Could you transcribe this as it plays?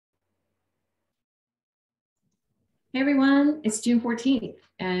Hey everyone, it's June 14th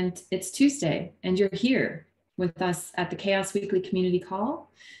and it's Tuesday, and you're here with us at the CHAOSS Weekly Community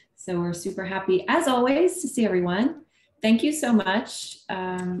Call. So we're super happy, as always, to see everyone. Thank you so much.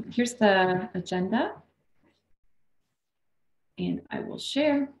 Here's the agenda, and I will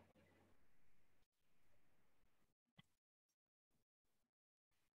share.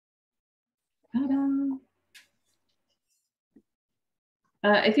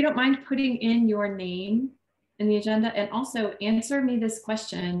 If you don't mind putting in your name in the agenda, and also answer me this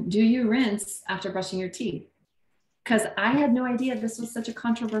question: do you rinse after brushing your teeth? Because I had no idea this was such a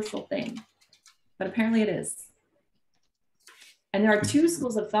controversial thing, but apparently it is. And there are two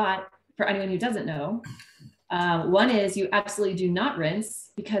schools of thought for anyone who doesn't know. One is you absolutely do not rinse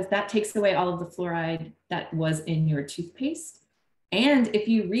because that takes away all of the fluoride that was in your toothpaste. And if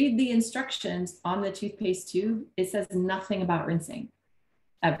you read the instructions on the toothpaste tube, it says nothing about rinsing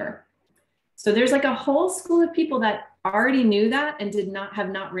ever. So there's like a whole school of people that already knew that and have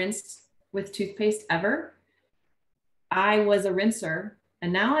not rinsed with toothpaste ever. I was a rinser,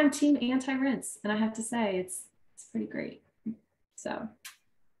 and now I'm team anti-rinse, and I have to say it's pretty great. So.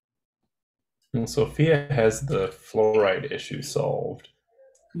 And Sophia has the fluoride issue solved.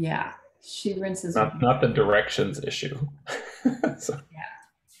 Yeah, she rinses. Not the directions issue. So.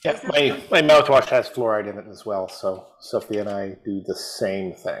 Yeah, my mouthwash has fluoride in it as well, so Sophia and I do the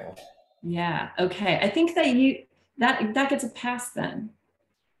same thing. Yeah. Okay. I think that that gets a pass then,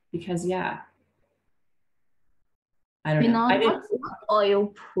 because I don't know. I didn't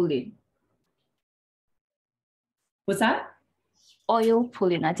oil pulling. What's that? Oil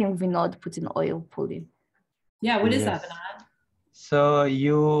pulling. I think Vinod put in oil pulling. Yeah. What is that, Vinod? So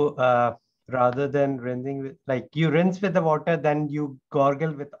you rather than rinsing with, like, you rinse with the water, then you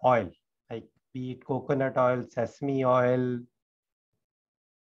gargle with oil, like be it coconut oil, sesame oil.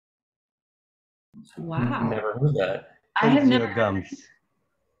 Wow. Never heard that. I have never your gums.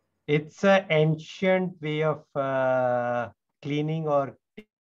 It's an ancient way of cleaning. Or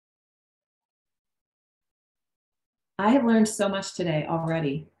I have learned so much today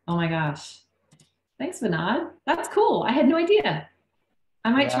already. Oh my gosh. Thanks, Vinod. That's cool. I had no idea.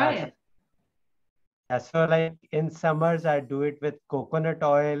 I might try it. Yeah, so like in summers, I do it with coconut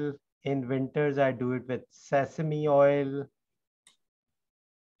oil. In winters, I do it with sesame oil.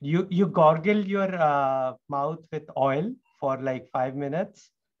 You gargle your mouth with oil for like 5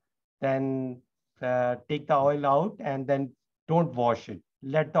 minutes, then take the oil out and then don't wash it.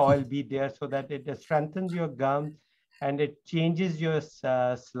 Let the oil be there so that it strengthens your gums and it changes your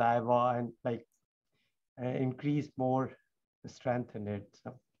saliva and like increase more strength in it.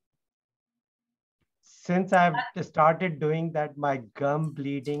 So since I've started doing that, my gum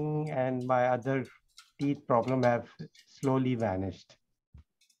bleeding and my other teeth problem have slowly vanished.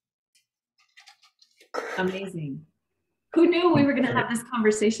 Amazing. Who knew we were going to have this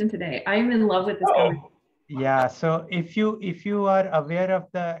conversation today? I'm in love with this conversation. Yeah, so if you are aware of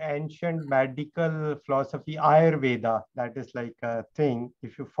the ancient medical philosophy, Ayurveda, that is like a thing.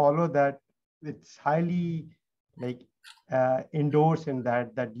 If you follow that, it's highly like endorsed in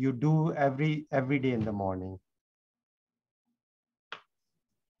that you do every day in the morning.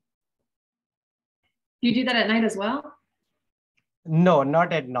 You do that at night as well? No,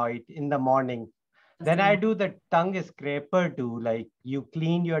 not at night, in the morning. Then I do the tongue scraper too. Like you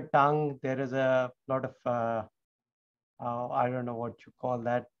clean your tongue. There is a lot of, I don't know what you call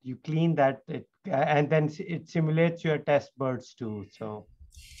that. You clean that, and then it simulates your test buds too. So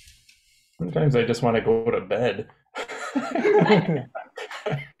sometimes I just want to go to bed.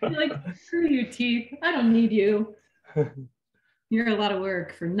 You're like, screw you, teeth. I don't need you. You're a lot of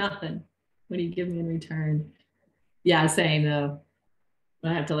work for nothing. What do you give me in return? Yeah, same though.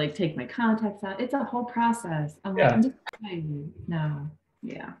 I have to like take my contacts out. It's a whole process. I'm like, I'm just no.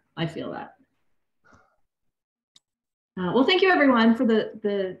 Yeah, I feel that. Well, thank you everyone for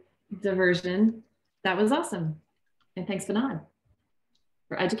the diversion. That was awesome. And thanks, Vinod,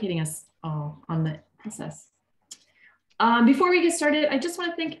 for educating us all on the process. Before we get started, I just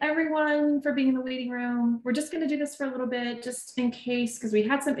want to thank everyone for being in the waiting room. We're just going to do this for a little bit, just in case, because we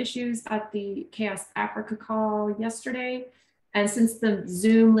had some issues at the CHAOSS Africa call yesterday. And since the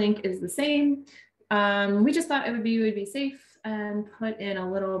Zoom link is the same, we just thought it would be safe and put in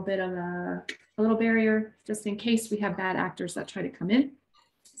a little bit of a little barrier just in case we have bad actors that try to come in.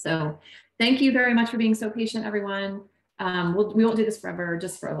 So thank you very much for being so patient, everyone. We won't do this forever,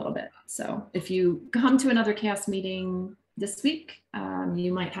 just for a little bit. So if you come to another CHAOSS meeting this week,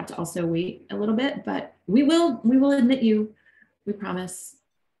 you might have to also wait a little bit, but we will admit you, we promise.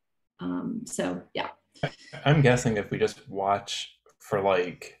 So yeah. I'm guessing if we just watch for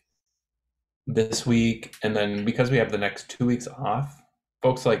like this week, and then because we have the next 2 weeks off,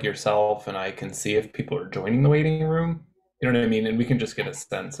 folks like yourself and I can see if people are joining the waiting room. You know what I mean? And we can just get a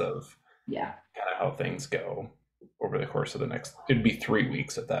sense of Yeah. kind of how things go over the course of the next, it'd be 3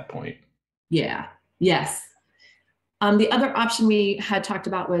 weeks at that point. Yeah. Yes. The other option we had talked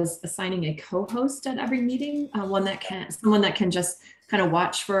about was assigning a co-host at every meeting, someone that can just kind of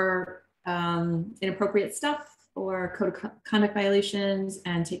watch for inappropriate stuff or code of conduct violations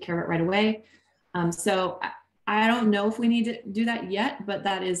and take care of it right away. So I don't know if we need to do that yet, but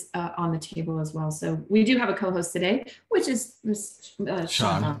that is on the table as well. So we do have a co-host today, which is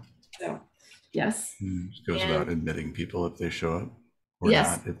Sean. So yes. It goes about admitting people if they show up or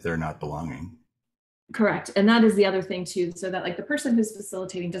yes. not, if they're not belonging. Correct. And that is the other thing too, so that like the person who's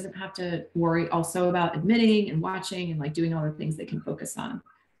facilitating doesn't have to worry also about admitting and watching and like doing all the things they can focus on.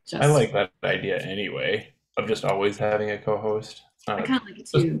 I like that idea anyway, of just always having a co-host. I kind of like it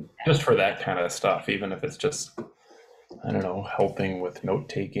too. Just for that kind of stuff, even if it's just, I don't know, helping with note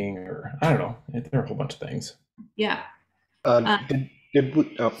taking or I don't know, there are a whole bunch of things. Yeah. Did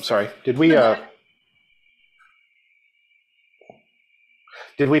we? Oh, sorry. Did we?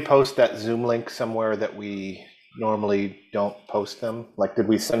 Did we post that Zoom link somewhere that we normally don't post them? Like, did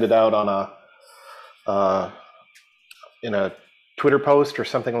we send it out on in a Twitter post or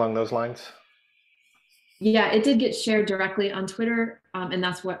something along those lines? Yeah, it did get shared directly on Twitter, and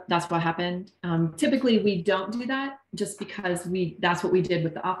that's what happened. Typically, we don't do that just because that's what we did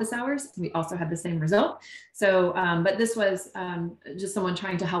with the office hours. We also had the same result. So, but this was just someone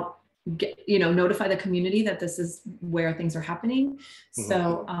trying to help notify the community that this is where things are happening. Mm-hmm.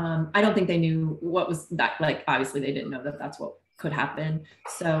 So I don't think they knew what was that, like, obviously they didn't know that that's what could happen.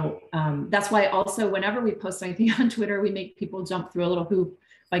 So that's why also whenever we post anything on Twitter, we make people jump through a little hoop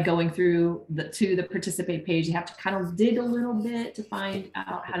by going through to the participate page. You have to kind of dig a little bit to find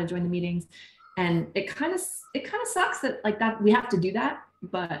out how to join the meetings. And it kind of sucks that like that we have to do that,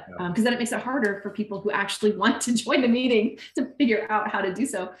 but because then it makes it harder for people who actually want to join the meeting to figure out how to do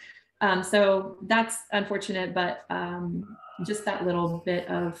so. So that's unfortunate, but just that little bit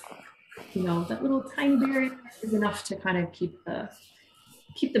of, that little tiny barrier is enough to kind of keep the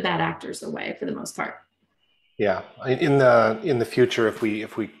bad actors away for the most part. Yeah, in the future, if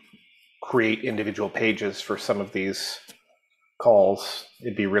we create individual pages for some of these calls,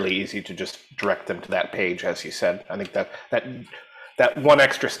 it'd be really easy to just direct them to that page, as you said. I think that one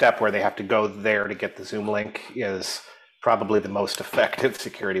extra step where they have to go there to get the Zoom link is probably the most effective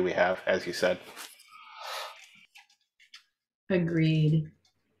security we have, as you said. Agreed.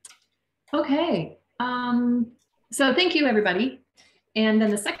 Okay. So thank you, everybody. And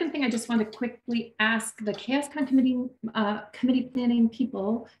then the second thing I just want to quickly ask the CHAOSScon committee planning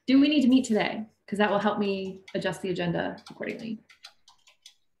people, do we need to meet today? Because that will help me adjust the agenda accordingly.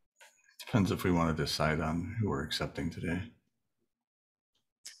 Depends if we want to decide on who we're accepting today.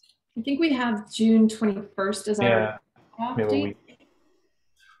 I think we have June 21st as our date.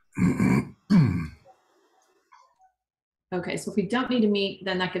 Okay, so if we don't need to meet,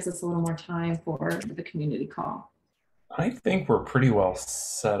 then that gives us a little more time for the community call. I think we're pretty well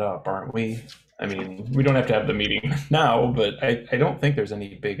set up, aren't we? I mean, we don't have to have the meeting now, but I don't think there's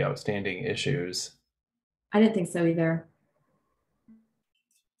any big outstanding issues. I didn't think so either.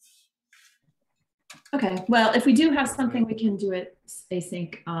 Okay, well, if we do have something, we can do it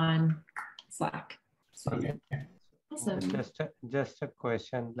async on Slack. Okay. Awesome. Just a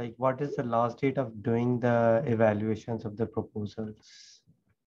question, like what is the last date of doing the evaluations of the proposals?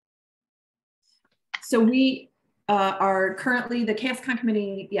 So we are currently, the CHAOSScon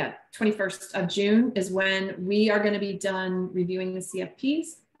committee, 21st of June is when we are going to be done reviewing the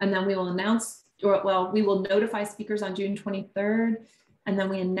CFPs, and then we will announce, we will notify speakers on June 23rd, and then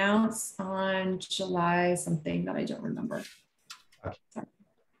we announce on July something that I don't remember. Sorry.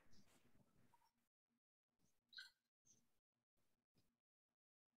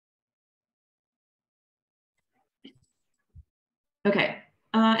 Okay,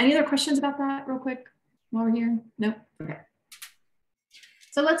 any other questions about that real quick while we're here? No? Okay.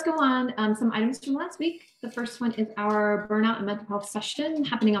 So let's go on some items from last week. The first one is our burnout and mental health session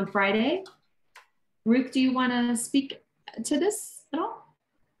happening on Friday. Ruth, do you want to speak to this at all?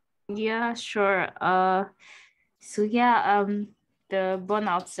 Yeah, sure. The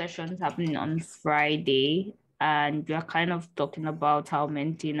burnout session is happening on Friday, and we are kind of talking about how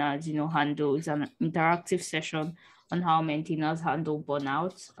maintainers, handle. It's an interactive session on how maintainers handle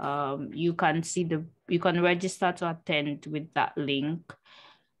burnout. You can register to attend with that link,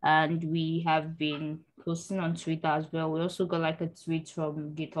 and we have been posting on Twitter as well. We also got like a tweet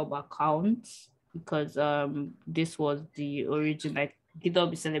from GitHub accounts because this was the origin, like did not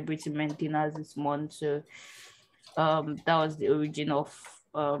be celebrating maintenance this month. So that was the origin of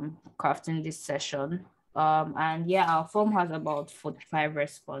crafting this session. And yeah, our form has about 45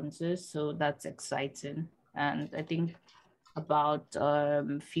 responses, so that's exciting. And I think about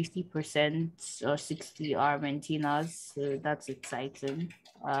 50% or 60 are maintainers, so that's exciting.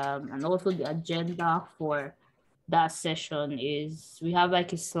 And also the agenda for that session is we have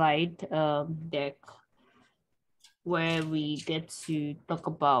like a slide deck where we get to talk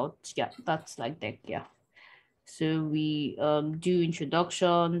about, yeah, that's like deck, yeah. So we do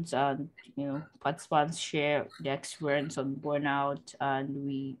introductions, and participants share their experience on burnout, and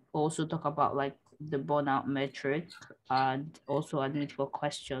we also talk about like the burnout metric and also admit for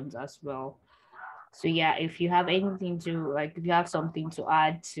questions as well. So yeah, if you have anything to like, if you have something to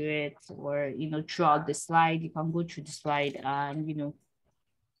add to it, or throughout the slide, you can go through the slide and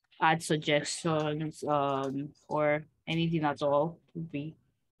add suggestions or anything at all. Would be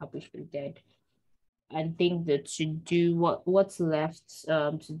appreciated. I think that to do what's left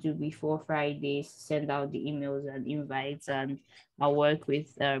to do before Friday, send out the emails and invites, and I'll work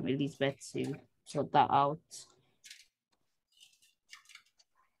with Elizabeth to sort that out.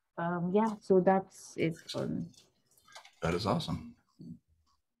 Yeah, so that's it on. That is awesome.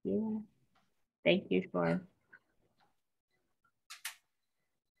 Yeah. Thank you, Sean.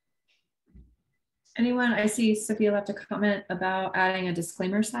 Anyone? I see Sophia left a comment about adding a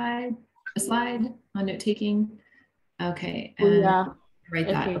disclaimer slide on note taking. Okay, and yeah. write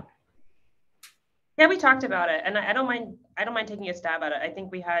that. Okay. Yeah, we talked about it, and I don't mind taking a stab at it. I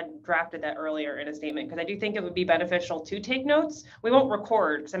think we had drafted that earlier in a statement, because I do think it would be beneficial to take notes. We won't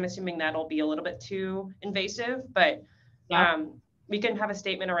record, because I'm assuming that'll be a little bit too invasive, but Yeah. We can have a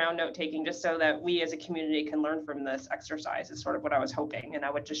statement around note taking, just so that we as a community can learn from this exercise, is sort of what I was hoping. And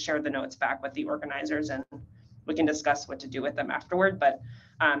I would just share the notes back with the organizers, and we can discuss what to do with them afterward. But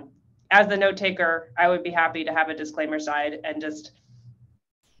as the note taker, I would be happy to have a disclaimer slide and just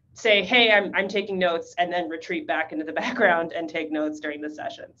say, hey, I'm taking notes, and then retreat back into the background and take notes during the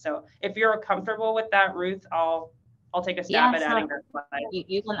session. So if you're comfortable with that, Ruth, I'll take a stab at adding that slide.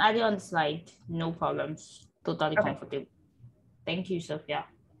 You can add it on the slide, no problems. Totally Okay. comfortable. Thank you, Sophia.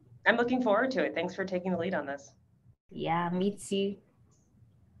 I'm looking forward to it. Thanks for taking the lead on this. Yeah, me too.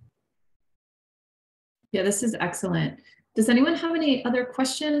 Yeah, this is excellent. Does anyone have any other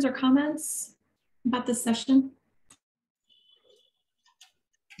questions or comments about this session?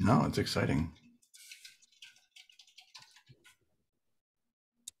 No, it's exciting.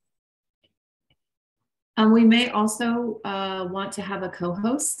 We may also want to have a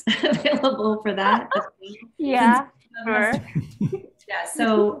co-host available for that. Yeah, sure. Yeah,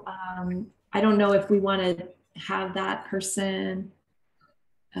 so I don't know if we want to have that person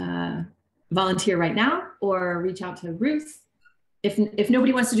volunteer right now or reach out to Ruth. If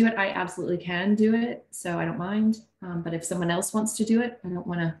nobody wants to do it, I absolutely can do it, so I don't mind. But if someone else wants to do it, I don't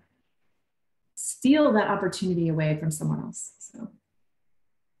want to steal that opportunity away from someone else. So.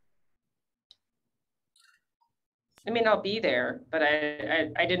 I mean, I'll be there, but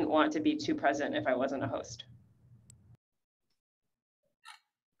I didn't want to be too present if I wasn't a host.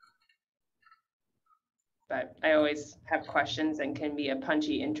 But I always have questions and can be a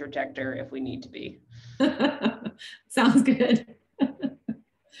punchy interjector if we need to be. Sounds good.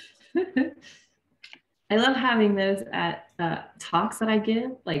 I love having those at talks that I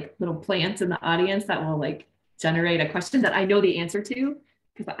give, like little plants in the audience that will like generate a question that I know the answer to,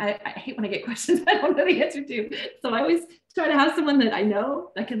 because I hate when I get questions I don't know the answer to. So I always try to have someone that I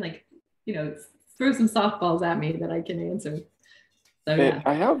know that can like, throw some softballs at me that I can answer. So, yeah.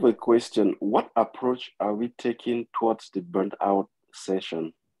 I have a question. What approach are we taking towards the burnt out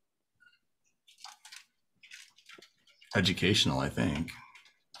session? Educational, I think.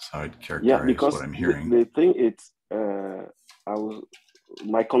 That's how I'd characterize what I'm hearing. The thing is,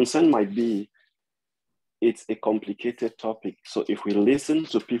 my concern might be, it's a complicated topic. So if we listen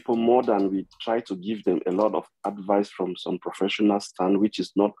to people more than we try to give them a lot of advice from some professional stand, which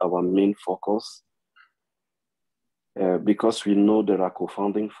is not our main focus, because we know there are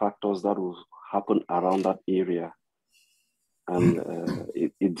confounding factors that will happen around that area. And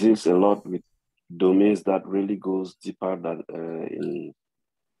it deals a lot with domains that really goes deeper than in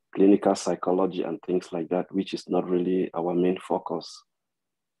clinical psychology and things like that, which is not really our main focus.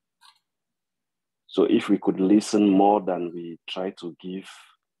 So if we could listen more than we try to give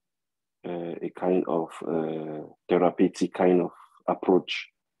a kind of therapeutic kind of approach.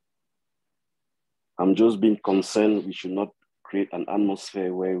 I'm just being concerned we should not create an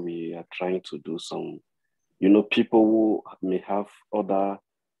atmosphere where we are trying to do some, people who may have other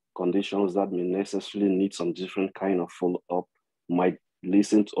conditions that may necessarily need some different kind of follow-up might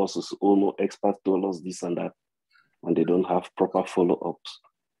listen to us as, oh no, experts told us this and that, and they don't have proper follow-ups.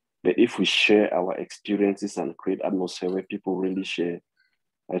 But if we share our experiences and create atmosphere where people really share,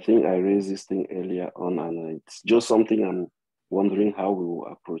 I think I raised this thing earlier on, and it's just something I'm wondering how we will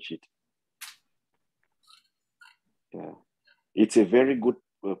approach it. Yeah, it's a very good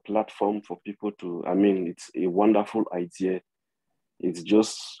platform for people to, I mean, it's a wonderful idea. It's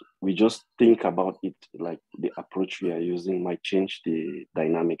just, we just think about it, like the approach we are using might change the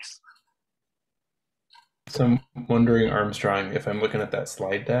dynamics. So I'm wondering, Armstrong, if I'm looking at that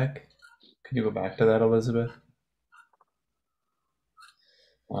slide deck, could you go back to that, Elizabeth?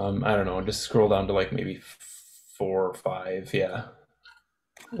 I don't know, just scroll down to like maybe 4 or 5, yeah.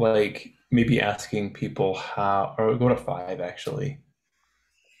 Like maybe asking people how, or go to 5 actually.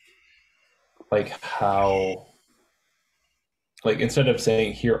 Like how, like instead of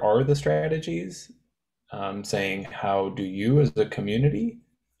saying here are the strategies, saying how do you as a community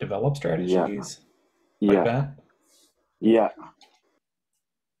develop strategies? Like that? Yeah.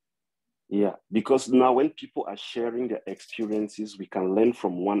 Yeah, because now when people are sharing their experiences, we can learn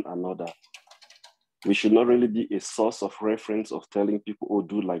from one another. We should not really be a source of reference of telling people, oh,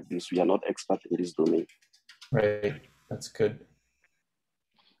 do like this. We are not experts in this domain. Right, that's good.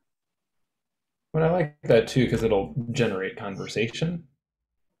 But I like that too, because it'll generate conversation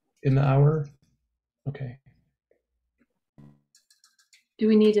in the hour. Okay. Do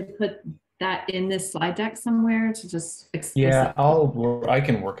we need to put that in this slide deck somewhere to just explicit? Yeah, I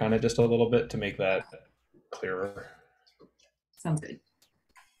can work on it just a little bit to make that clearer. Sounds good.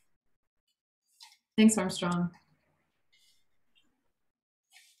 Thanks, Armstrong.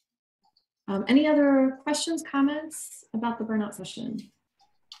 Any other questions, comments about the burnout session?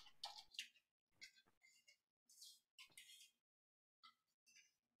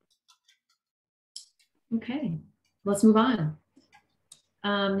 Okay, let's move on.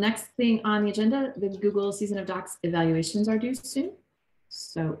 Next thing on the agenda, the Google Season of Docs evaluations are due soon.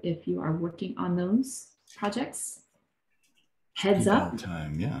 So if you are working on those projects, heads up.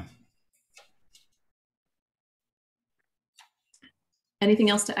 Time, yeah.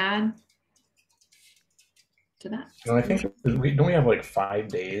 Anything else to add to that? No, I think don't we have like 5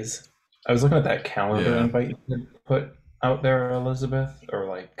 days? I was looking at that calendar invite you could put out there, Elizabeth, or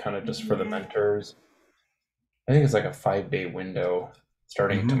like kind of just for the mentors. I think it's like a 5-day window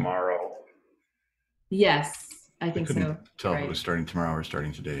starting tomorrow. Yes, I think so. Couldn't tell if it was starting tomorrow or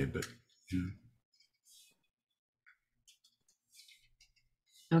starting today, but yeah.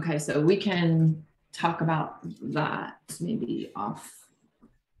 Okay, so we can talk about that maybe offline.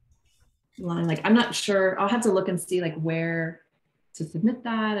 Like, I'm not sure. I'll have to look and see like where to submit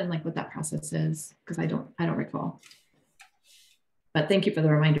that and like what that process is, because I don't recall. But thank you for the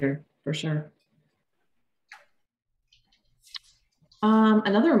reminder, for sure.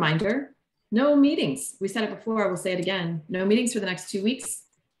 Another reminder, no meetings. We said it before, we'll say it again. No meetings for the next 2 weeks,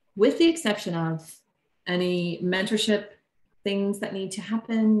 with the exception of any mentorship things that need to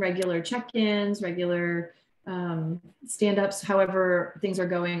happen, regular check-ins, regular stand-ups, however things are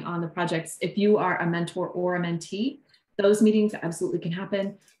going on the projects. If you are a mentor or a mentee, those meetings absolutely can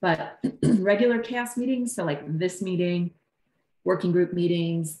happen, but regular CHAOSS meetings, so like this meeting, working group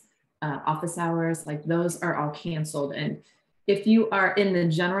meetings, office hours, like those are all canceled. And if you are in the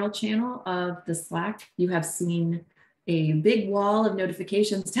general channel of the Slack, you have seen a big wall of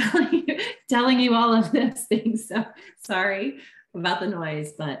notifications telling you all of those things. So sorry about the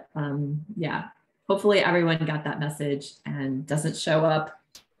noise, but yeah, hopefully everyone got that message and doesn't show up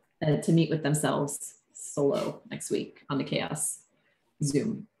to meet with themselves solo next week on the CHAOSS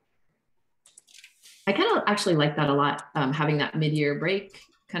Zoom. I kind of actually like that a lot, having that mid-year break,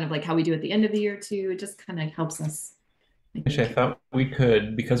 kind of like how we do at the end of the year too. It just kind of helps us. Actually, I thought we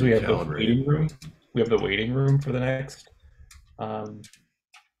could, because we have the waiting room. We have the waiting room for the next,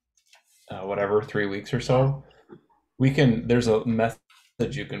 whatever, 3 weeks or so. We can. There's a message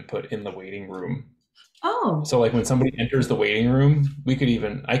you can put in the waiting room. Oh. So like when somebody enters the waiting room, we could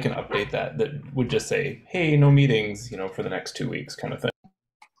even, I can update that. That would just say, "Hey, no meetings, you know, for the next 2 weeks," kind of thing.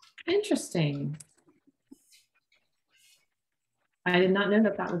 Interesting. I did not know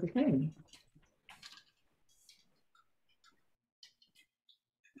that that was a thing.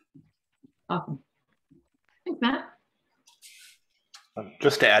 Awesome. Thanks, Matt.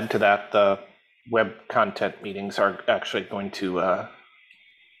 Just to add to that, the web content meetings are actually going to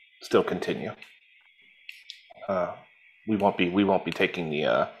still continue. We won't be taking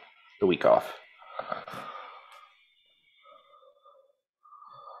the week off.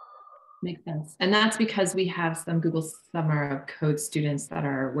 Makes sense. And that's because we have some Google Summer of Code students that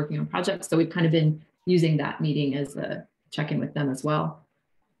are working on projects. So we've kind of been using that meeting as a check in with them as well.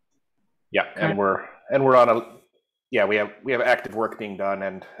 Yeah, and we're on a we have active work being done,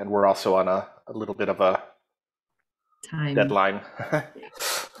 and we're also on a little bit of a time deadline.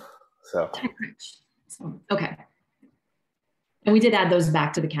 So okay. And we did add those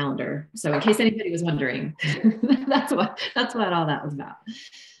back to the calendar. So in case anybody was wondering, that's what all that was about.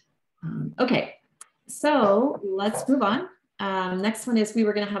 Okay, so let's move on. Next one is we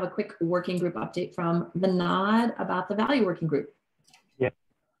were going to have a quick working group update from Vinod about the value working group. Yeah,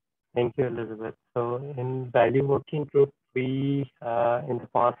 thank you, Elizabeth. So in value working group, we in the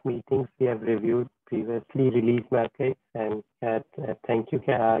past meetings we have reviewed previously released metrics, and thank you,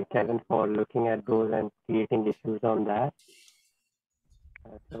 Kevin, for looking at those and creating issues on that.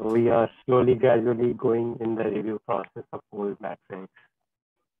 So we are slowly, gradually going in the review process of old metrics.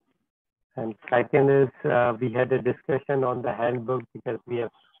 And second is we had a discussion on the handbook because we have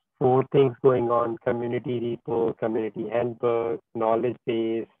 4 things going on: community repo, community handbook, knowledge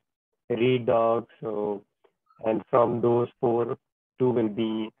base, read docs. So, and from those 4, 2 will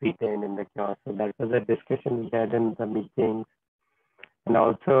be retained in the CHAOSS. So that was a discussion we had in the meeting. And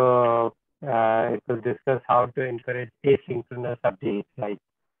also it was discussed how to encourage asynchronous updates. Like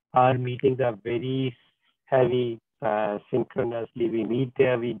our meetings are very heavy synchronously. We meet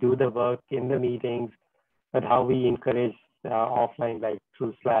there, we do the work in the meetings, but how we encourage offline, like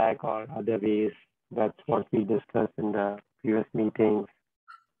through Slack or other ways. That's what we discussed in the previous meetings.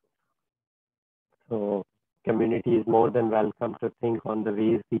 So community is more than welcome to think on the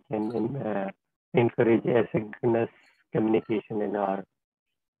ways we can encourage asynchronous communication in our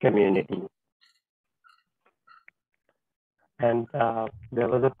community. And there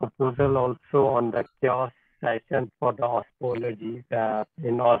was a proposal also on the CHAOSS session for the ospology.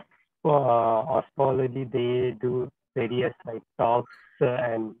 In ospology, they do various like talks,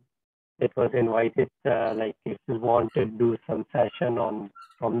 and it was invited, like if you want to do some session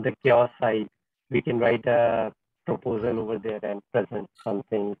from the CHAOSS side, we can write a proposal over there and present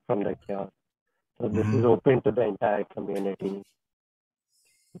something from the CHAOSS. So this is open to the entire community.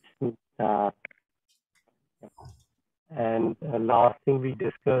 And last thing we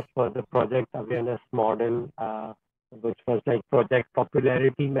discussed was the project awareness model, which was like project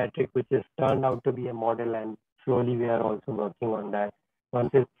popularity metric, which has turned out to be a model, and slowly we are also working on that. Once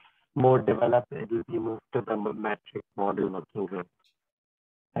it's more developed, it will be moved to the metric model working group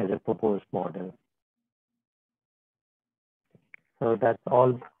as a proposed model. So that's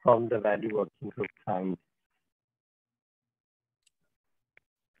all from the value working group side.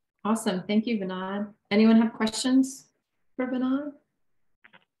 Awesome, thank you, Vinod. Anyone have questions for Vinod?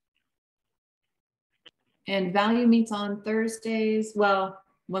 And value meets on Thursdays. Well,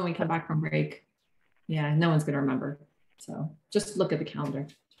 when we come back from break. Yeah, no one's gonna remember. So just look at the calendar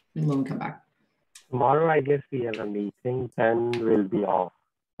and when we come back. Tomorrow, I guess we have a meeting, then we'll be off.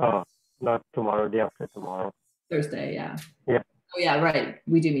 Oh, not tomorrow, day after tomorrow. Thursday, yeah. Yeah. Oh yeah, right.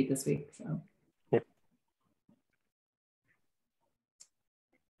 We do meet this week, so. Yep.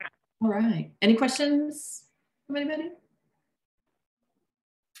 All right. Any questions from anybody?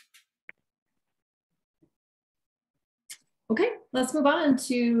 Okay, let's move on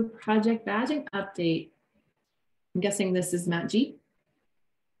to project badging update. I'm guessing this is Matt G.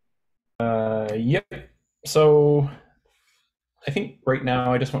 Yep. So I think right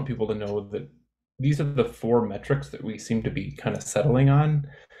now I just want people to know that these are the 4 metrics that we seem to be kind of settling on: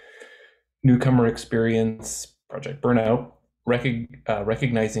 newcomer experience, project burnout,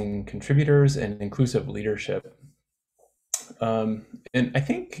 recognizing contributors, and inclusive leadership. And I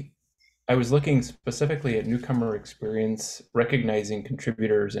think I was looking specifically at newcomer experience, recognizing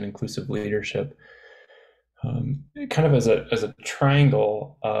contributors, and inclusive leadership, kind of as a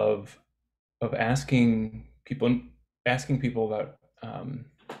triangle of asking people about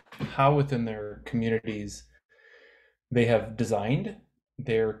how within their communities they have designed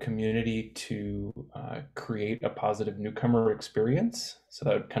their community to create a positive newcomer experience. So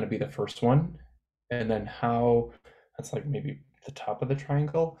that would kind of be the first one. And then how, that's like maybe the top of the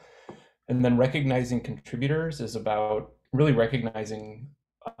triangle. And then recognizing contributors is about really recognizing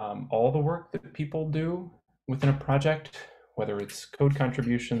all the work that people do within a project, whether it's code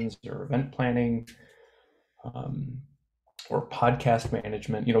contributions or event planning, or podcast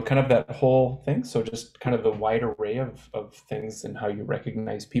management, kind of that whole thing. So just kind of the wide array of things and how you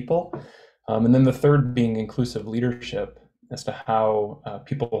recognize people. And then the third being inclusive leadership, as to how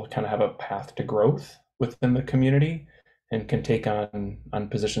people kind of have a path to growth within the community and can take on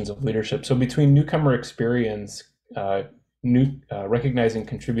positions of leadership. So between newcomer experience, recognizing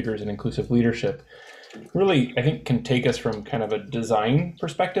contributors, and inclusive leadership, really, I think, can take us from kind of a design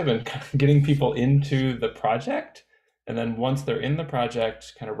perspective and kind of getting people into the project And then once they're in the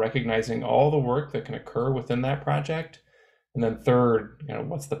project, kind of recognizing all the work that can occur within that project. And then third,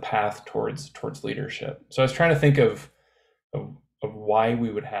 what's the path towards leadership? So I was trying to think of why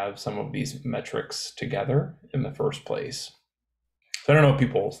we would have some of these metrics together in the first place. So I don't know what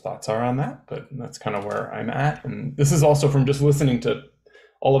people's thoughts are on that, but that's kind of where I'm at. And this is also from just listening to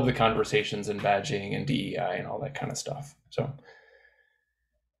all of the conversations in badging and DEI and all that kind of stuff. So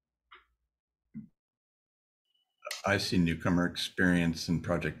I see newcomer experience and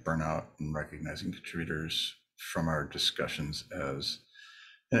project burnout and recognizing contributors from our discussions as,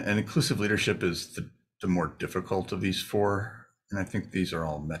 and inclusive leadership is the more difficult of these four. And I think these are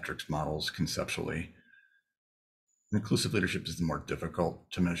all metrics models conceptually. Inclusive leadership is the more difficult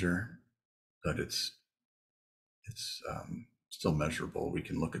to measure, but it's still measurable. We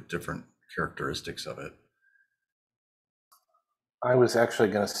can look at different characteristics of it. I was actually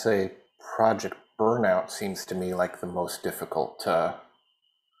going to say project burnout seems to me like the most difficult.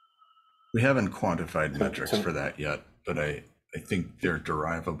 We haven't quantified metrics for that yet, but I think they're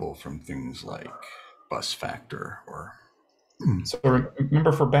derivable from things like bus factor or. So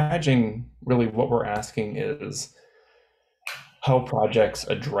remember, for badging, really what we're asking is how projects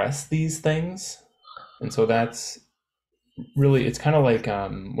address these things. And so that's really, it's kind of like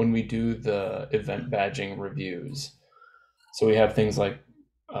when we do the event badging reviews. So we have things like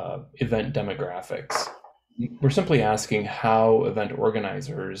event demographics. We're simply asking how event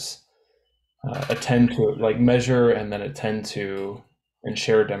organizers attend to measure and then attend to and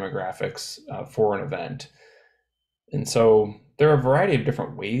share demographics for an event. And so there are a variety of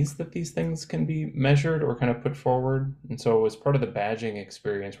different ways that these things can be measured or kind of put forward. And so as part of the badging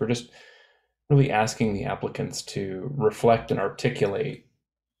experience, we're just really asking the applicants to reflect and articulate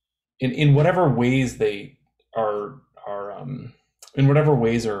in whatever ways they are in whatever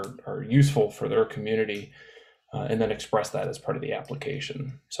ways are useful for their community, and then express that as part of the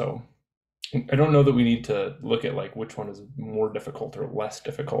application. So I don't know that we need to look at which one is more difficult or less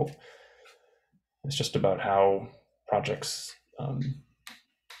difficult. It's just about how projects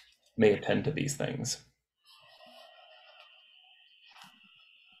may attend to these things.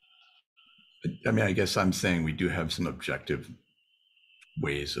 I mean, I guess I'm saying we do have some objective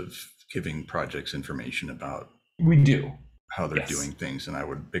ways of giving projects information about how they're doing things, and I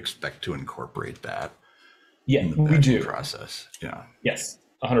would expect to incorporate that in the badging process. Yeah. Yes,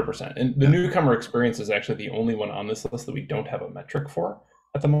 100%. And the newcomer experience is actually the only one on this list that we don't have a metric for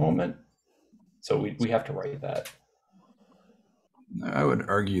at the moment. So we have to write that. I would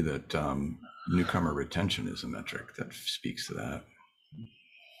argue that newcomer retention is a metric that speaks to that.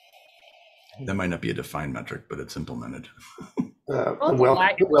 That might not be a defined metric, but it's implemented.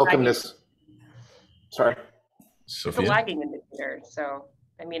 Welcomeness. Sorry. Sophia? It's a lagging indicator. So,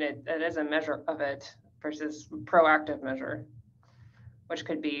 I mean, it is a measure of it versus proactive measure, which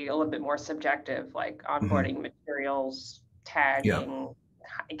could be a little bit more subjective, like onboarding materials, tagging,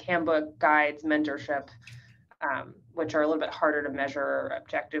 handbook guides, mentorship, which are a little bit harder to measure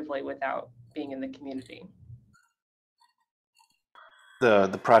objectively without being in the community.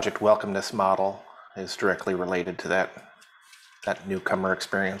 The project welcomeness model is directly related to that newcomer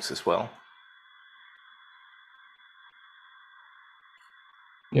experience as well.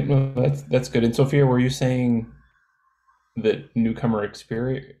 Yeah, no, that's good. And Sophia, were you saying that newcomer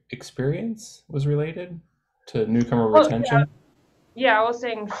experience was related to newcomer retention? Yeah, I was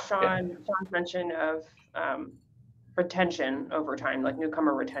saying Sean's mention of retention over time, like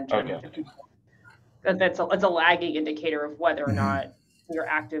newcomer retention. Okay. It's a lagging indicator of whether or not you're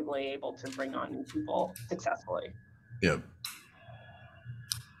actively able to bring on new people successfully. Yep.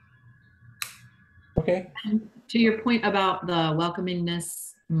 Okay. And to your point about the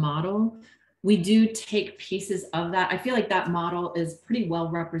welcomingness model, we do take pieces of that. I feel like that model is pretty well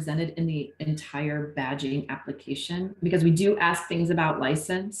represented in the entire badging application, because we do ask things about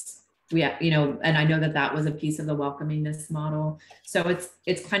license. We, and I know that was a piece of the welcomingness model. So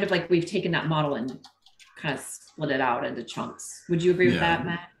it's kind of like we've taken that model and kind of split it out into chunks. Would you agree with that,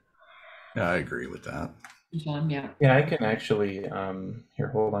 Matt? Yeah, I agree with that. John, yeah. Yeah, I can actually, here,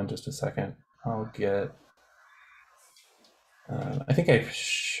 hold on just a second. I'll get, I think I've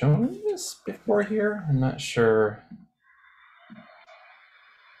shown this before here. I'm not sure.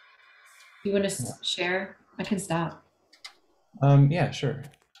 You want to share? I can stop. Yeah, sure.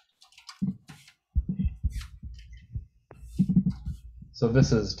 So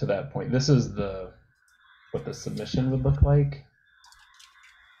this is to that point. This is what the submission would look like.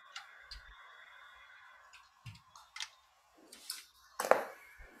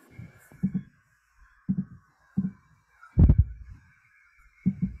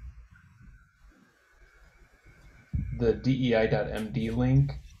 the DEI.MD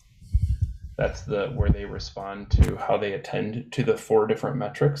link, that's where they respond to how they attend to the 4 different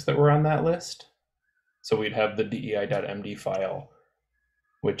metrics that were on that list. So we'd have the DEI.MD file,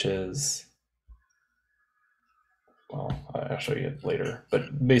 which is, well, I'll show you it later,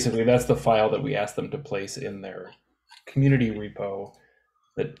 but basically that's the file that we asked them to place in their community repo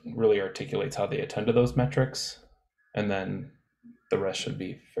that really articulates how they attend to those metrics. And then the rest should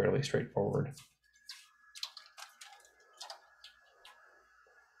be fairly straightforward.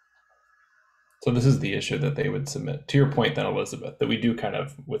 So this is the issue that they would submit. To your point then, Elizabeth, that we do kind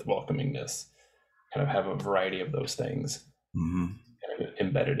of, with welcomingness, kind of have a variety of those things kind of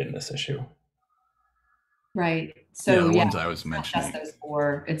embedded in this issue. Right. So yeah, the ones I was mentioning. Just those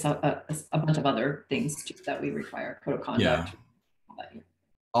 4. It's a bunch of other things too that we require. Code of conduct. Yeah.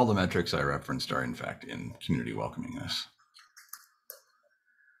 All the metrics I referenced are in fact in community welcomingness.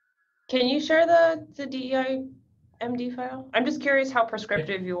 Can you share the DEI MD file? I'm just curious how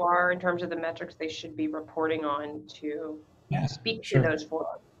prescriptive you are in terms of the metrics they should be reporting on to speak to those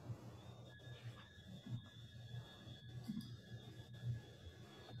 4.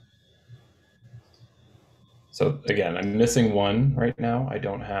 So again, I'm missing one right now. I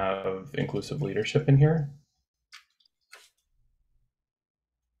don't have inclusive leadership in here.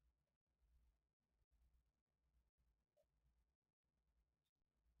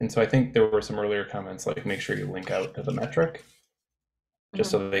 And so I think there were some earlier comments like make sure you link out to the metric,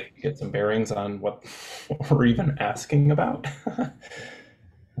 just so they can get some bearings on what we're even asking about.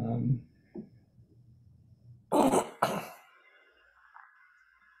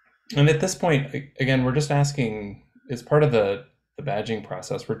 And at this point, again, we're just asking, as part of the badging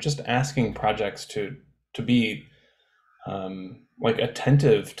process, we're just asking projects to be like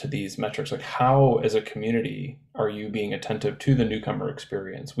attentive to these metrics. Like, how as a community are you being attentive to the newcomer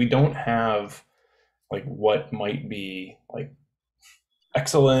experience? We don't have like what might be like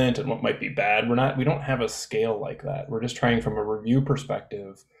excellent and what might be bad. We don't have a scale like that. We're just trying from a review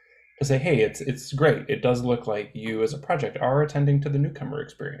perspective to say, hey, it's great. It does look like you as a project are attending to the newcomer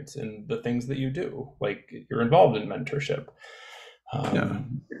experience and the things that you do. Like, you're involved in mentorship.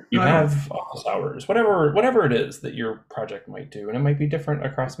 You have office hours, whatever it is that your project might do, and it might be different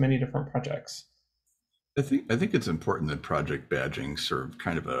across many different projects. I think it's important that project badging serve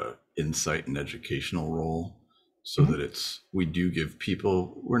kind of a insight and educational role, so that we do give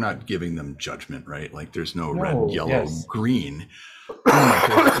people, we're not giving them judgment, right? Like there's no red, yellow, green.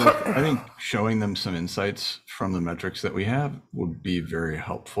 I think showing them some insights from the metrics that we have would be very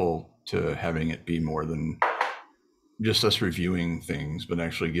helpful to having it be more than just us reviewing things, but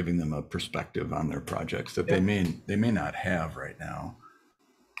actually giving them a perspective on their projects that they may not have right now.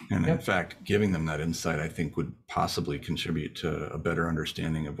 And in fact, giving them that insight, I think, would possibly contribute to a better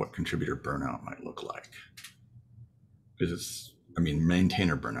understanding of what contributor burnout might look like. Because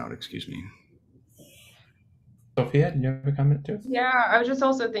maintainer burnout, excuse me. Sophia, do you have a comment too? Yeah, I was just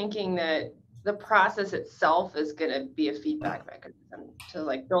also thinking that the process itself is going to be a feedback mechanism to,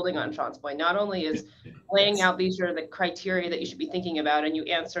 like, building on Sean's point. Not only is laying out these are the criteria that you should be thinking about and you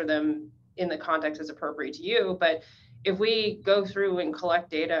answer them in the context as appropriate to you, but if we go through and collect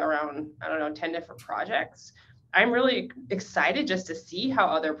data around, 10 different projects, I'm really excited just to see how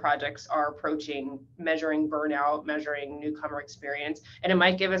other projects are approaching measuring burnout, measuring newcomer experience, and it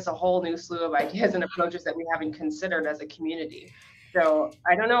might give us a whole new slew of ideas and approaches that we haven't considered as a community. So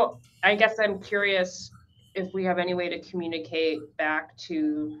I don't know, I guess I'm curious if we have any way to communicate back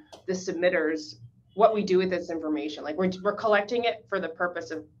to the submitters what we do with this information. Like, we're collecting it for the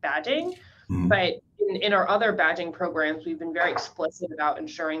purpose of badging, but in our other badging programs, we've been very explicit about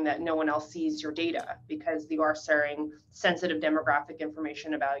ensuring that no one else sees your data, because you are sharing sensitive demographic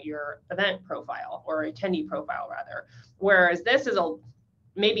information about your event profile or attendee profile rather. Whereas this is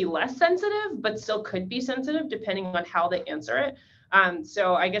maybe less sensitive, but still could be sensitive depending on how they answer it.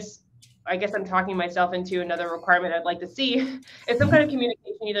 So I guess I'm talking myself into another requirement I'd like to see is some kind of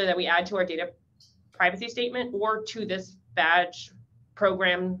communication either that we add to our data privacy statement or to this badge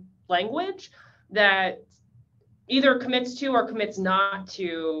program language that either commits to or commits not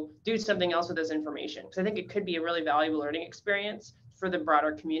to do something else with this information. Because I think it could be a really valuable learning experience for the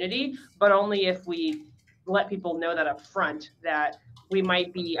broader community, but only if we let people know that up front, that we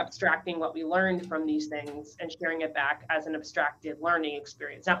might be abstracting what we learned from these things and sharing it back as an abstracted learning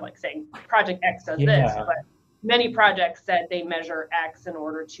experience. Not like saying project X does this, but many projects said they measure X in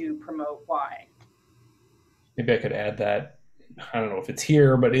order to promote Y. Maybe I could add that. I don't know if it's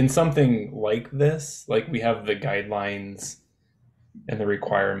here, but in something like this, like we have the guidelines and the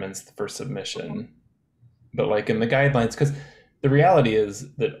requirements for submission, but like in the guidelines, because the reality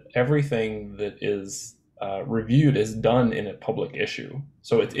is that everything that is reviewed is done in a public issue.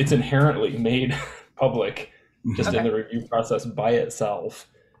 So it's inherently made public just in the review process by itself.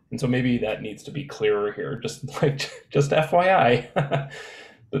 And so maybe that needs to be clearer here, just FYI.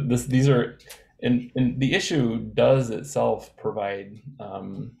 These are, and the issue does itself provide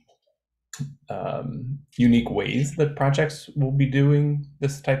unique ways that projects will be doing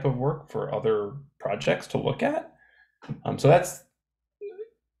this type of work for other projects to look at. So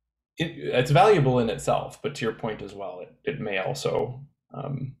it's valuable in itself, but to your point as well, it may also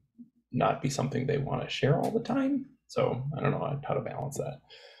not be something they want to share all the time. So I don't know how to balance that.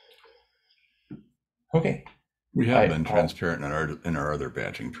 Okay. We have been transparent in our other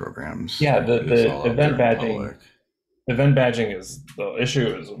badging programs. Yeah, the event badging. Event badging is the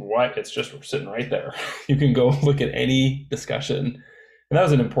issue. Is why it's just sitting right there. You can go look at any discussion, and that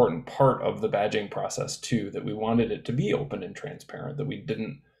was an important part of the badging process too. That we wanted it to be open and transparent. That we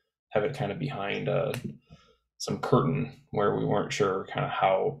didn't have it kind of behind some curtain where we weren't sure kind of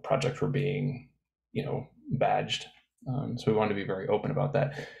how projects were being, badged. So we wanted to be very open about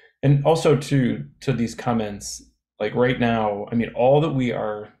that. And also to these comments, like right now, I mean, all that we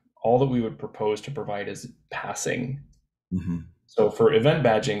would propose to provide is passing. Mm-hmm. So for event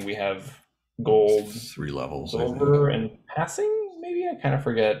badging, we have gold, 3 levels, silver, and passing. Maybe I kind of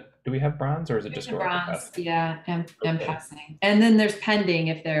forget. Do we have bronze, or is it just bronze? Yeah, and passing. And then there's pending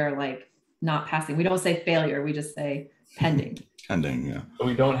if they're like not passing. We don't say failure. We just say pending. Pending, yeah. But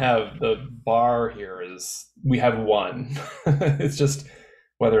we don't have the bar here. We have 1. It's just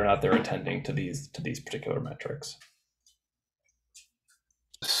whether or not they're attending to these particular metrics.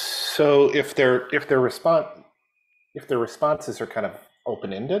 So if their responses are kind of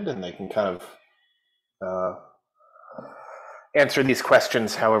open-ended and they can kind of answer these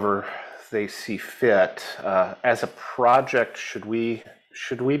questions however they see fit, as a project, should we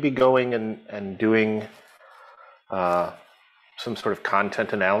be going and doing some sort of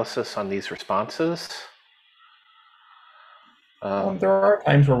content analysis on these responses? There are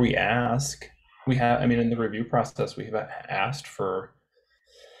times where we ask. In the review process, we have asked for,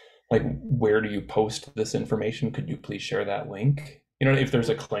 like, where do you post this information? Could you please share that link? If there's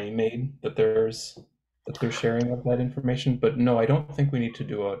a claim made that they're sharing of that information. But no, I don't think we need to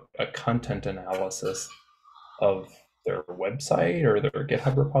do a content analysis of their website or their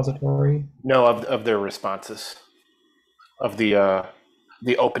GitHub repository. No, of their responses, of the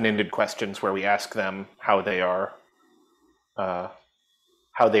open-ended questions where we ask them how they are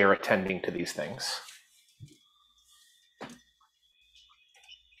attending to these things.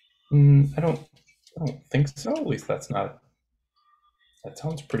 I don't think so. At least that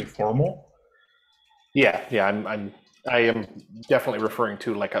sounds pretty formal. Yeah. I am definitely referring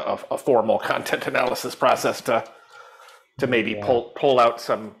to like a formal content analysis process to maybe pull out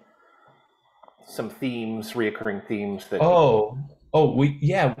some themes, reoccurring themes that.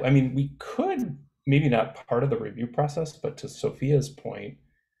 We could, maybe not part of the review process, but to Sophia's point,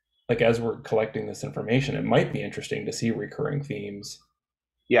 like as we're collecting this information, it might be interesting to see recurring themes.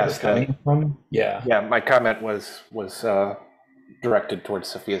 Yes. Coming from. Yeah. Yeah. My comment was directed towards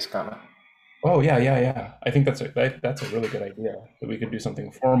Sophia's comment. Oh yeah. I think that's a really good idea, that we could do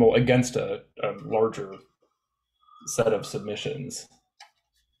something formal against a larger set of submissions.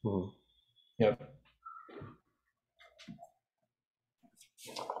 Mm-hmm. Yep.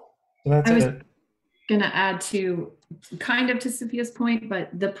 So that's it. Going to add to Sophia's point, but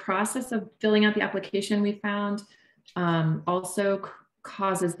the process of filling out the application we found also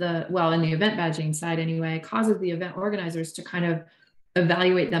causes in the event badging side anyway, causes the event organizers to kind of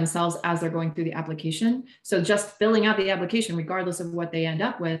evaluate themselves as they're going through the application. So just filling out the application, regardless of what they end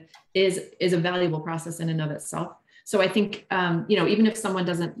up with, is a valuable process in and of itself. So I think, even if someone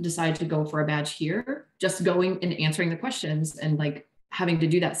doesn't decide to go for a badge here, just going and answering the questions and like having to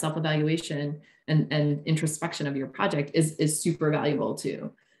do that self-evaluation and introspection of your project is super valuable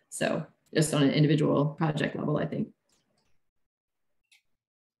too. So just on an individual project level, I think.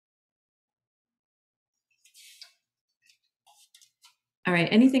 All right,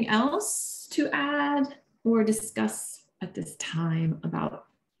 anything else to add or discuss at this time about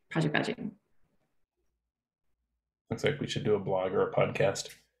project badging? Looks like we should do a blog or a podcast.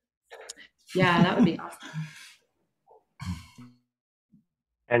 Yeah, that would be awesome.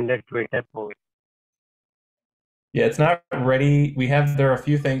 And a Twitter post. Yeah, it's not ready. There are a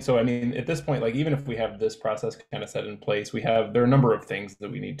few things. So, at this point, like, even if we have this process kind of set in place, there are a number of things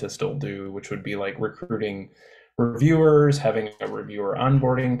that we need to still do, which would be like recruiting reviewers, having a reviewer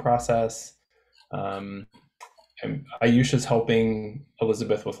onboarding process. And Ayusha's helping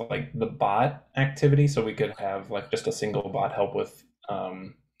Elizabeth with like the bot activity, so we could have like just a single bot help with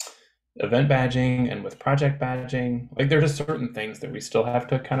event badging and with project badging. Like there are just certain things that we still have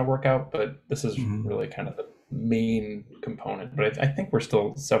to kind of work out, but this is really kind of the main component. But I think we're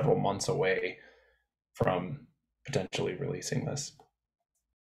still several months away from potentially releasing this.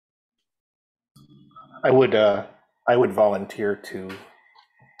 I would volunteer to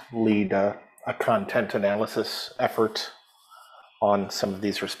lead a content analysis effort on some of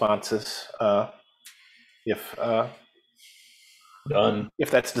these responses, if Done.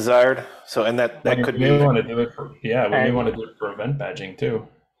 if that's desired. So, and that could we be. Want to do it for, yeah, we may And- want to do it for event badging too.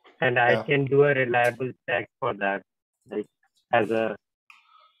 And I Yeah. can do a reliable check for that, like as a.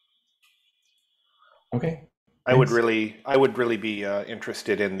 Okay. I would Thanks. really be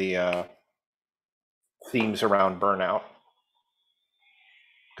interested in the themes around burnout,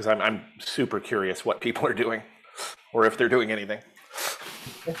 because I'm super curious what people are doing, or if they're doing anything.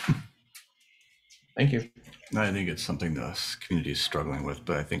 Thank you. I think it's something the community is struggling with,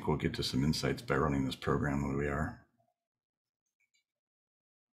 but I think we'll get to some insights by running this program where we are.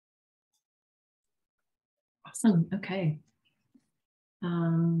 Awesome. Okay.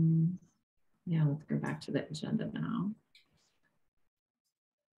 Yeah, let's go back to the agenda now.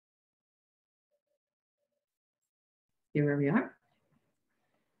 See where we are.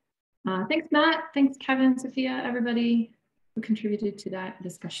 Thanks, Matt. Thanks, Kevin, Sophia, everybody who contributed to that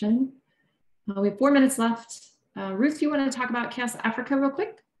discussion. We have 4 minutes left. Ruth, you want to talk about CHAOSS Africa real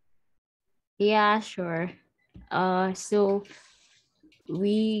quick? Yeah, sure. So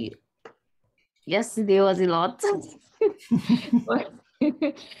yesterday was a lot.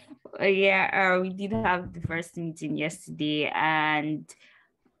 Yeah, we did have the first meeting yesterday, and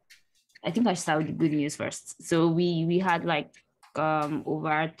I think I should start with the good news first. So we had like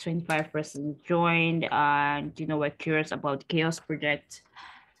over 25 persons joined, and we're curious about the CHAOSS project.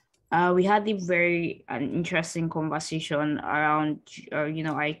 We had a very interesting conversation around,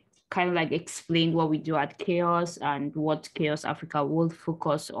 I kind of like explained what we do at CHAOSS and what CHAOSS Africa will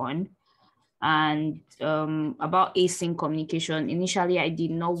focus on. And about async communication, initially I did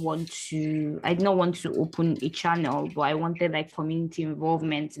not want to open a channel, but I wanted like community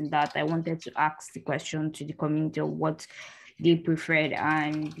involvement in that. I wanted to ask the question to the community of what they preferred,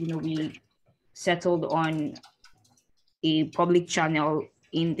 and we settled on a public channel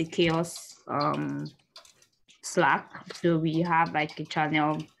in the CHAOSS Slack. So we have like a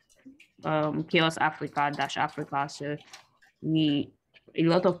channel, CHAOSS Africa. So a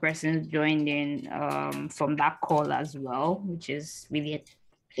lot of persons joined in from that call as well, which is really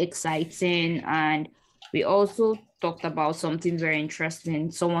exciting. And we also talked about something very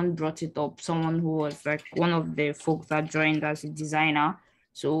interesting. Someone brought it up, someone who was like one of the folks that joined as a designer.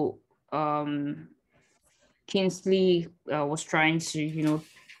 So Kingsley was trying to,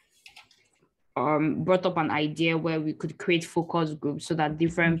 brought up an idea where we could create focus groups so that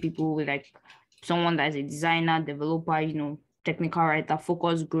different people with like someone that is a designer, developer, technical writer,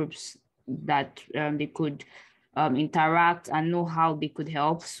 focus groups that they could interact and know how they could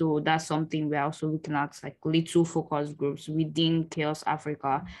help. So that's something we're also looking at, like little focus groups within CHAOSS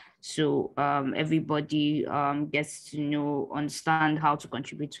Africa. So everybody gets to understand how to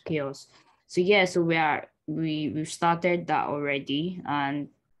contribute to CHAOSS. So yeah, so we've started that already, and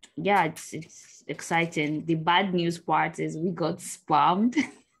yeah, it's exciting. The bad news part is we got spammed.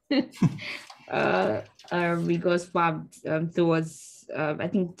 We got spammed towards I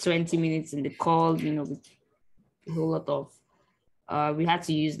think 20 minutes in the call, with a whole lot of we had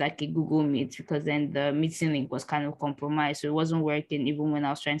to use like a Google Meet, because then the meeting link was kind of compromised. So it wasn't working even when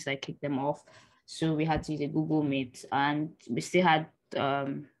I was trying to like kick them off. So we had to use a Google Meet, and we still had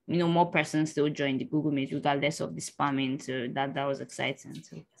more persons still joined the Google Meet regardless of the spamming. So that was exciting.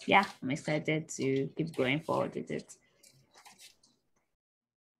 So yeah, I'm excited to keep going forward with it.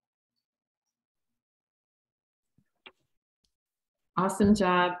 Awesome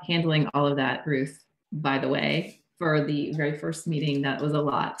job handling all of that, Ruth, by the way, for the very first meeting. That was a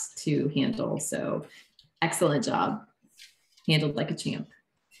lot to handle. So excellent job. Handled like a champ.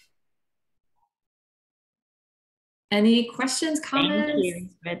 Any questions, comments?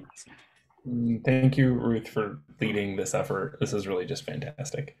 Thank you, Ruth, for leading this effort. This is really just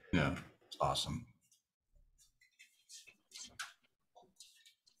fantastic. Yeah, it's awesome.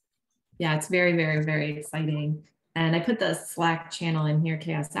 Yeah, it's very, very, very exciting. And I put the Slack channel in here,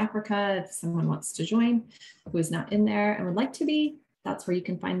 CHAOSS Africa, if someone wants to join who is not in there and would like to be, that's where you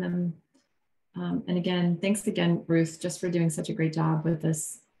can find them. And again, thanks again, Ruth, just for doing such a great job with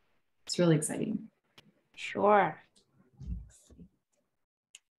this. It's really exciting. Sure.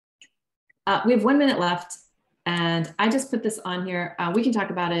 We have 1 minute left, and I just put this on here. We can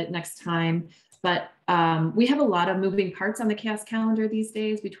talk about it next time. but we have a lot of moving parts on the CHAOSS calendar these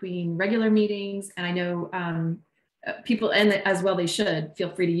days between regular meetings. And I know people, and as well they should, feel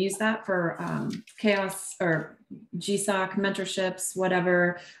free to use that for CHAOSS or GSOC mentorships,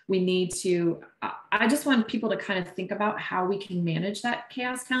 whatever we need to. I just want people to kind of think about how we can manage that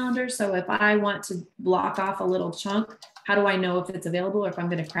CHAOSS calendar. So if I want to block off a little chunk, how do I know if it's available or if I'm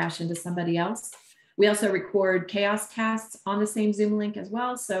going to crash into somebody else? We also record CHAOSS casts on the same Zoom link as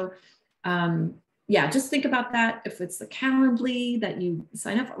well. So yeah, just think about that. If it's the Calendly that you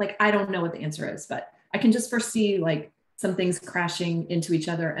sign up for, like, I don't know what the answer is, but I can just foresee like some things crashing into each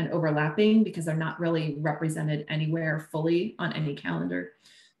other and overlapping because they're not really represented anywhere fully on any calendar.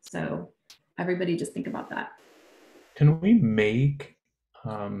 So everybody just think about that. Can we make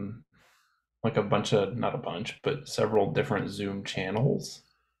like a bunch of, not a bunch, but several different Zoom channels?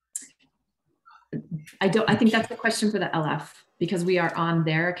 I think that's a question for the LF because we are on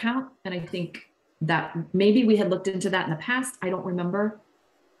their account. And I think that maybe we had looked into that in the past. I don't remember.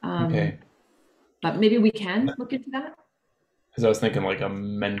 Okay. But maybe we can look into that. Because I was thinking like a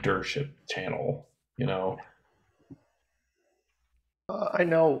mentorship channel, you know. I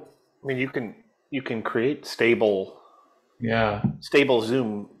know. I mean, you can create stable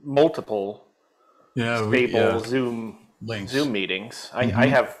Zoom, multiple stable Zoom links. Zoom meetings. I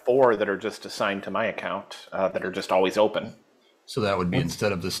have 4 that are just assigned to my account that are just always open. So that would be,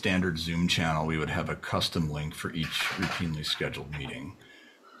 instead of the standard Zoom channel, we would have a custom link for each routinely scheduled meeting,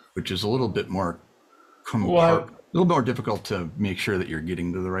 which is a little bit more difficult to make sure that you're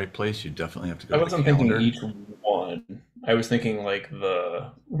getting to the right place. You definitely have to go. I wasn't thinking each one. I was thinking like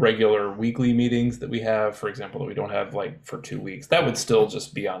the regular weekly meetings that we have, for example, that we don't have like for 2 weeks. That would still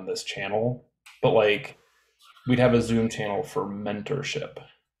just be on this channel, but like we'd have a Zoom channel for mentorship.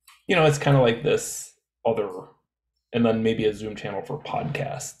 You know, it's kind of like this other, and then maybe a Zoom channel for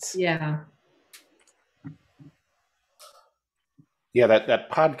podcasts. Yeah. Yeah, that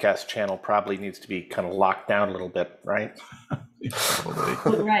podcast channel probably needs to be kind of locked down a little bit, right?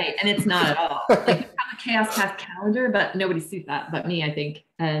 Right, and it's not at all. Like we have a CHAOSS Cast calendar, but nobody sees that but me, I think.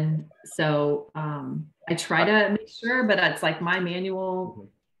 And so I try to make sure, but it's like my manual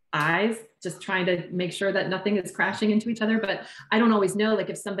eyes, just trying to make sure that nothing is crashing into each other. But I don't always know, like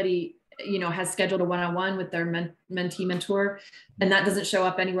if somebody, you know, has scheduled a one-on-one with their mentee mentor, and that doesn't show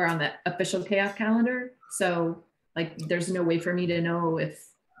up anywhere on the official CHAOSS calendar. So like, there's no way for me to know if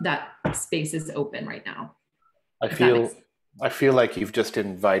that space is open right now. I feel like you've just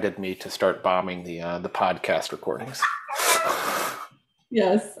invited me to start bombing the podcast recordings.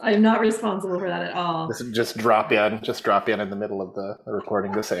 Yes, I'm not responsible for that at all. Just drop in the middle of the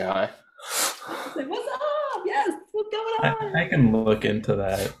recording to say hi. Like, what's up? Yes, what's going on? I can look into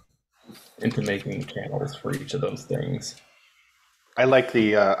that, into making channels for each of those things. I like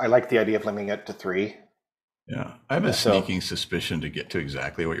the idea of limiting it to 3. Yeah, I have a sneaking suspicion, to get to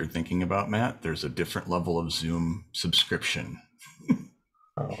exactly what you're thinking about, Matt. There's a different level of Zoom subscription.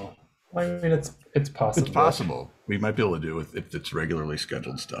 Oh, I mean, it's possible. It's possible. We might be able to do it if it's regularly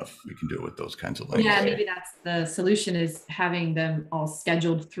scheduled stuff. We can do it with those kinds of links. Yeah, maybe that's the solution, is having them all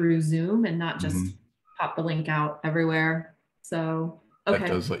scheduled through Zoom and not just pop the link out everywhere. So, okay. That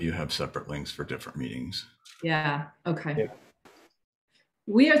does let you have separate links for different meetings. Yeah, okay. Yeah.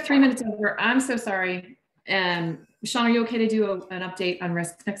 We are 3 minutes over. I'm so sorry. Sean, are you okay to do an update on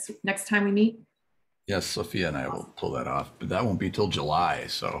risk next time we meet? Yes, Sophia and I will pull that off, but that won't be till July.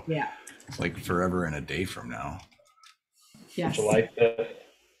 So yeah, it's like forever and a day from now. Yes. July 5th.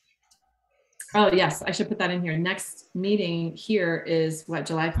 Oh yes, I should put that in here. Next meeting here is what,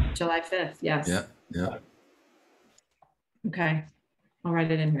 July 5th. Yes. Yeah. Okay, I'll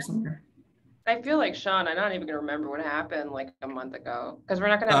write it in here somewhere. I feel like, Sean, I'm not even going to remember what happened like a month ago, because we're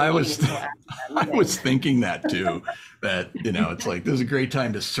not going to have a meeting until after that I meeting. was thinking that too, that, you know, it's like, this is a great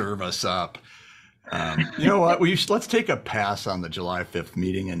time to serve us up. You know what, let's take a pass on the July 5th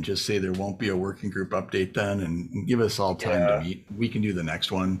meeting and just say there won't be a working group update then, and give us all time to meet. We can do the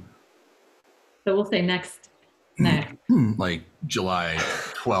next one. So we'll say next. Like July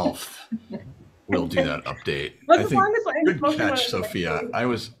 12th, we'll do that update. But I think, good catch, Sophia. I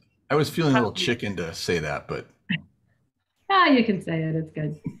was feeling a little chicken to say that, but you can say it. It's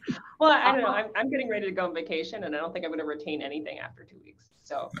good. Well, I don't know. I'm getting ready to go on vacation, and I don't think I'm going to retain anything after 2 weeks.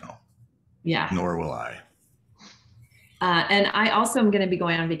 So no. Yeah. Nor will I. And I also am going to be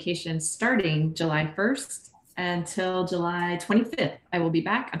going on vacation starting July 1st until July 25th. I will be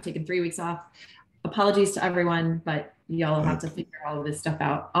back. I'm taking 3 weeks off. Apologies to everyone, but y'all will have to figure all of this stuff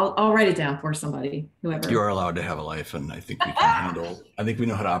out. I'll write it down for somebody, whoever. You are allowed to have a life, and I think we can handle. I think we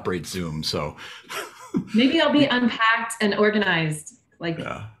know how to operate Zoom, so maybe I'll be unpacked and organized like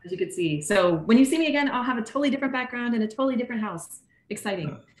Yeah. as you could see. So when you see me again, I'll have a totally different background and a totally different house.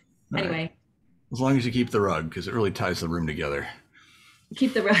 Exciting. Anyway. Right. As long as you keep the rug, because it really ties the room together.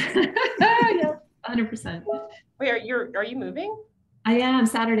 Keep the rug. Yeah, 100%. Wait, are you moving? I am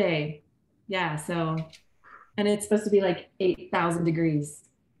Saturday. Yeah, so, and it's supposed to be like 8,000 degrees.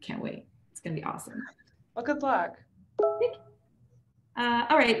 Can't wait. It's gonna be awesome. Well, good luck.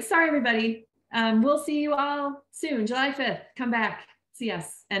 All right, sorry everybody. We'll see you all soon, July 5th. Come back, see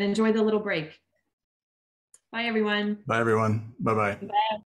us, and enjoy the little break. Bye everyone. Bye everyone. Bye-bye. Bye.